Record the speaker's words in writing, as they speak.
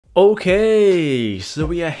Okay, so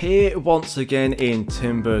we are here once again in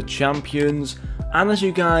Timber Champions, and as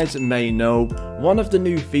you guys may know, one of the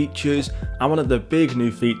new features and one of the big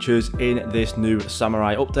new features in this new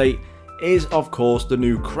Samurai update is of course the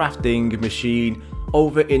new crafting machine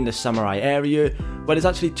over in the Samurai area, where there's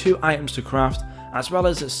actually 2 items to craft as well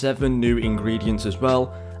as 7 new ingredients as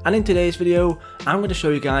well. And in today's video I'm going to show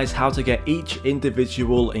you guys how to get each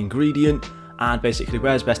individual ingredient and basically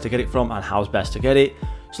where's best to get it from and how's best to get it.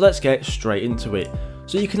 So let's get straight into it.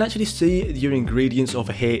 So you can actually see your ingredients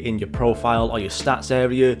over here in your profile or your stats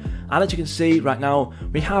area, and as you can see right now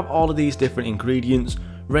we have all of these different ingredients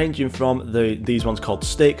ranging from these ones called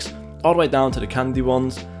sticks all the way down to the candy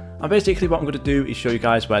ones. And basically what I'm going to do is show you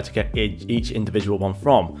guys where to get each individual one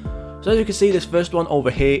from. So as you can see, this first one over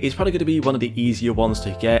here is probably going to be one of the easier ones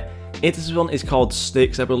to get. This one is called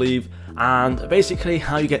sticks, I believe, and basically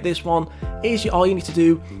how you get this one is all you need to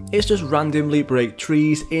do is just randomly break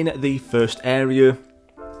trees in the first area,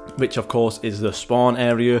 which of course is the spawn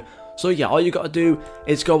area. So yeah, all you got to do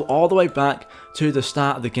is go all the way back to the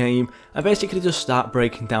start of the game and basically just start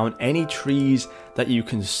breaking down any trees that you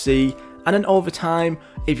can see, and then over time,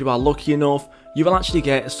 if you are lucky enough, you will actually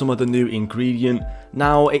get some of the new ingredient.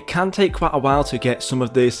 Now it can take quite a while to get some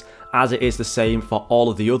of this, as it is the same for all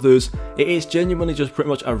of the others. It is genuinely just pretty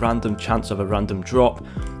much a random chance of a random drop.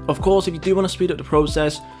 Of course, if you do want to speed up the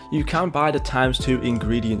process, you can buy the ×2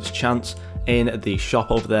 ingredients chance in the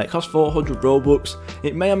shop over there. It costs 400 Robux.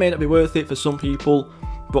 It may or may not be worth it for some people,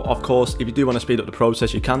 but of course if you do want to speed up the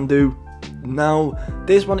process you can do. Now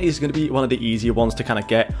this one is going to be one of the easier ones to kind of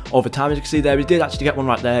get over time. As you can see there, we did actually get one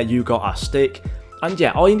right there. You got a stick. And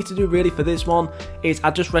yeah, all you need to do really for this one is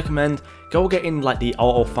I just recommend go getting like the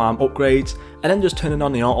auto farm upgrades and then just turning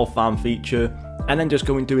on the auto farm feature and then just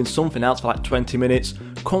going doing something else for like 20 minutes,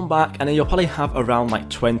 come back and then you'll probably have around like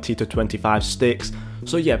 20 to 25 sticks.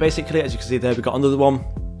 So yeah, basically as you can see there, we got another one.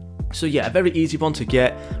 So yeah, a very easy one to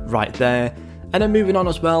get right there. And then moving on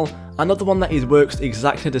as well, another one that works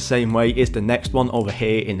exactly the same way is the next one over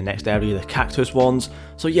here in the next area, the cactus ones.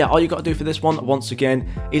 So yeah, all you got to do for this one, once again,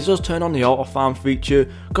 is just turn on the auto farm feature,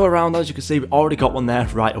 go around. As you can see, we already got one there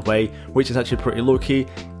right away, which is actually pretty lucky.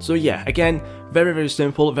 So yeah, again, very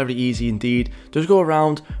simple, very easy indeed. Just go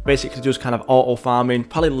around, basically just kind of auto farming,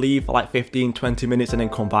 probably leave for like 15-20 minutes and then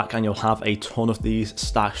come back and you'll have a ton of these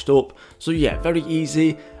stashed up. So yeah, very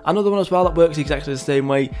easy. Another one as well that works exactly the same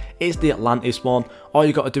way is the Atlantis one. All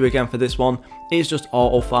you got to do again for this one is just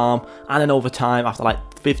auto farm, and then over time, after like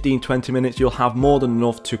 15-20 minutes, you'll have more than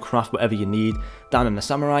enough to craft whatever you need down in the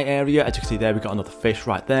Samurai area. As you can see there, we got another fish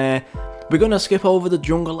right there. We're going to skip over the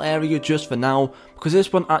jungle area just for now, because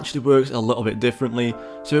this one actually works a little bit differently,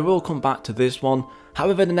 so we will come back to this one.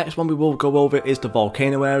 However, the next one we will go over is the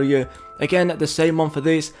volcano area. Again, the same one for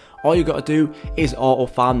this. All you got to do is auto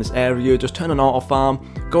farm this area, just turn on auto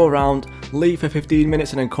farm, go around, leave for 15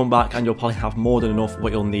 minutes and then come back and you'll probably have more than enough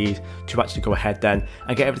what you'll need to actually go ahead then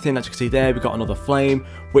and get everything. That you can see there, we've got another flame,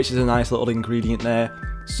 which is a nice little ingredient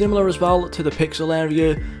there. Similar as well to the pixel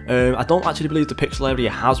area. I don't actually believe the pixel area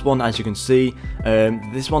has one, as you can see.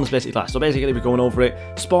 This one's basically like, so basically we're going over it.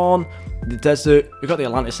 Spawn, the desert, we've got the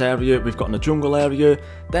Atlantis area, we've got the jungle area,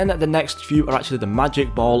 then the next few are actually the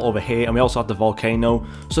magic ball over here, and we also have the volcano.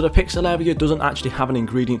 So the pixel area doesn't actually have an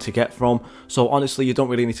ingredient to get from, so honestly you don't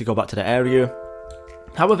really need to go back to the area.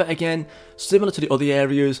 However, again, similar to the other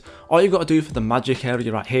areas, all you've got to do for the magic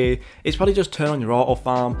area right here is probably just turn on your auto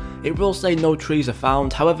farm. It will say no trees are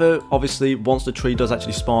found. However, obviously once the tree does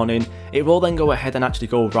actually spawn in, it will then go ahead and actually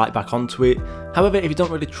go right back onto it. However, if you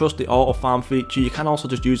don't really trust the auto farm feature, you can also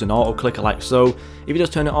just use an auto clicker like so. If you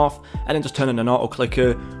just turn it off and then just turn on an auto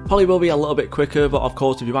clicker, probably will be a little bit quicker, but of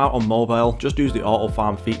course if you're out on mobile, just use the auto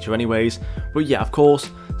farm feature anyways. But yeah, of course,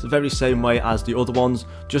 it's the very same way as the other ones,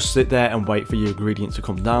 just sit there and wait for your ingredients to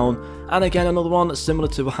come down. And again, another one similar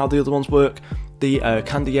to how the other ones work, the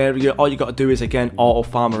candy area, all you got to do is again auto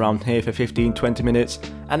farm around here for 15-20 minutes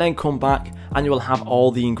and then come back and you will have all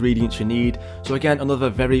the ingredients you need. So again, another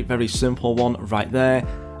very simple one right there.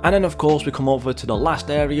 And then of course we come over to the last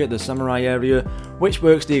area, the Samurai area, which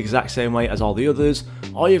works the exact same way as all the others.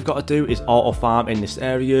 All you've got to do is auto farm in this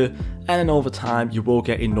area, and then over time you will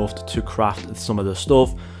get enough to craft some of the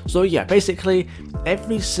stuff. So yeah, basically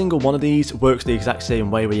every single one of these works the exact same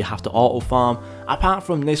way where you have to auto farm, apart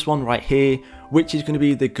from this one right here, which is going to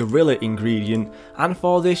be the gorilla ingredient. And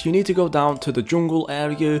for this you need to go down to the jungle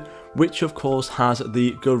area, which of course has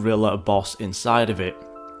the gorilla boss inside of it.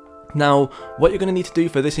 Now, what you're going to need to do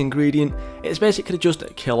for this ingredient is basically just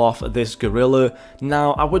kill off this gorilla.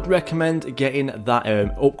 Now, I would recommend getting that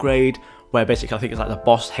upgrade where basically I think it's like the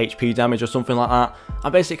boss HP damage or something like that.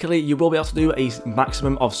 And basically you will be able to do a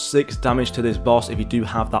maximum of 6 damage to this boss if you do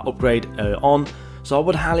have that upgrade on. So I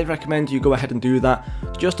would highly recommend you go ahead and do that,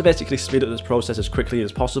 just to basically speed up this process as quickly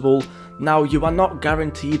as possible. Now, you are not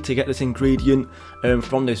guaranteed to get this ingredient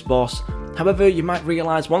from this boss. However, you might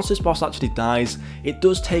realise once this boss actually dies, it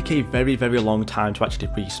does take a very long time to actually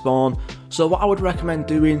respawn. So what I would recommend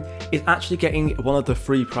doing is actually getting one of the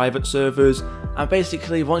free private servers, and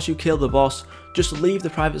basically once you kill the boss, just leave the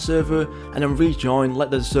private server and then rejoin,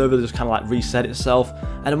 let the server just kind of like reset itself,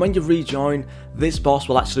 and then when you rejoin, this boss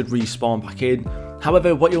will actually respawn back in.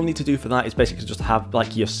 However, what you'll need to do for that is basically just have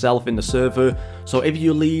like yourself in the server. So if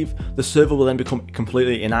you leave, the server will then become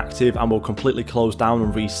completely inactive and will completely close down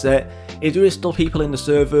and reset. If there is still people in the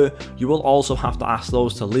server, you will also have to ask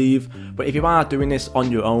those to leave. But if you are doing this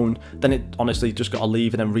on your own, then it honestly just gotta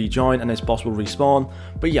leave and then rejoin and this boss will respawn.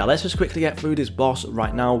 But yeah, let's just quickly get through this boss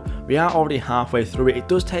right now. We are already halfway through it. It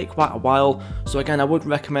does take quite a while. So again, I would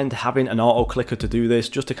recommend having an auto clicker to do this,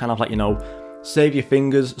 just to kind of like, you know, save your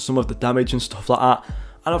fingers some of the damage and stuff like that.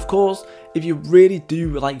 And of course, if you really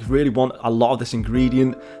do really want a lot of this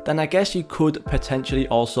ingredient, then I guess you could potentially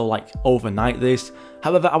also like overnight this.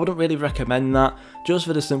 However, I wouldn't really recommend that, just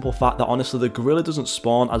for the simple fact that honestly the gorilla doesn't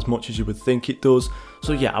spawn as much as you would think it does.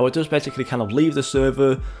 So yeah, I would just basically kind of leave the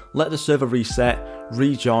server, let the server reset,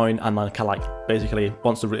 rejoin, and then kind of like basically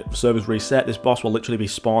once the server's reset, this boss will literally be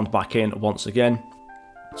spawned back in once again.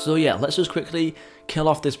 So yeah, let's just quickly kill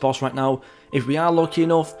off this boss right now. If we are lucky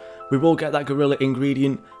enough, we will get that gorilla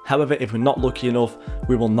ingredient. However, if we're not lucky enough,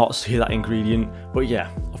 we will not see that ingredient. But yeah,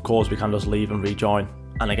 of course we can just leave and rejoin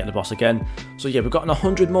and then get the boss again. So yeah, we've got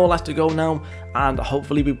 100 more left to go now, and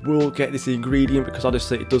hopefully we will get this ingredient, because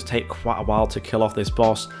obviously it does take quite a while to kill off this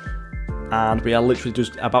boss. And we are literally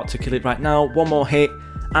just about to kill it right now. One more hit,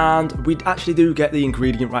 and we actually do get the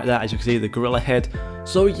ingredient right there, as you can see, the gorilla head.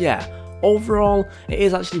 So yeah, overall, it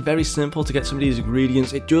is actually very simple to get some of these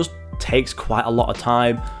ingredients. It just takes quite a lot of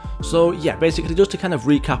time. So yeah, basically just to kind of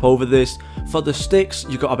recap over this, for the sticks,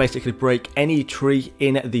 you got to basically break any tree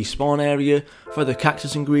in the spawn area. For the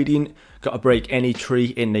cactus ingredient, got to break any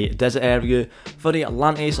tree in the desert area. For the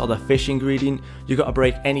Atlantis or the fish ingredient, you got to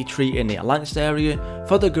break any tree in the Atlantis area.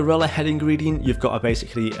 For the gorilla head ingredient, you've got to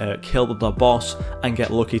basically kill the boss and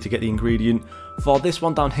get lucky to get the ingredient. For this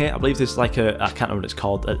one down here, I believe this is like I can't remember what it's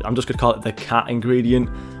called, I'm just going to call it the cat ingredient.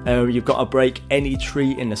 You've got to break any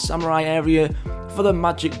tree in the samurai area. For the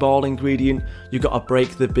magic ball ingredient, you've got to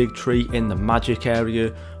break the big tree in the magic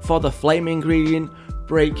area. For the flame ingredient,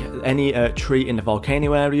 break any tree in the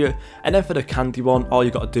volcano area. And then for the candy one, all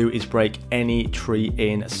you got to do is break any tree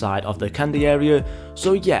inside of the candy area.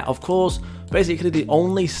 So yeah, of course, basically the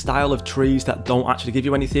only style of trees that don't actually give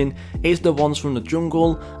you anything is the ones from the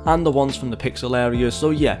jungle and the ones from the pixel area. So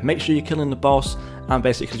yeah, make sure you're killing the boss and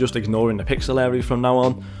basically just ignoring the pixel area from now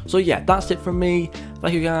on. So yeah, that's it from me.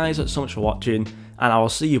 Thank you guys so much for watching, and I will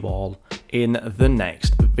see you all in the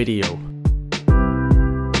next video.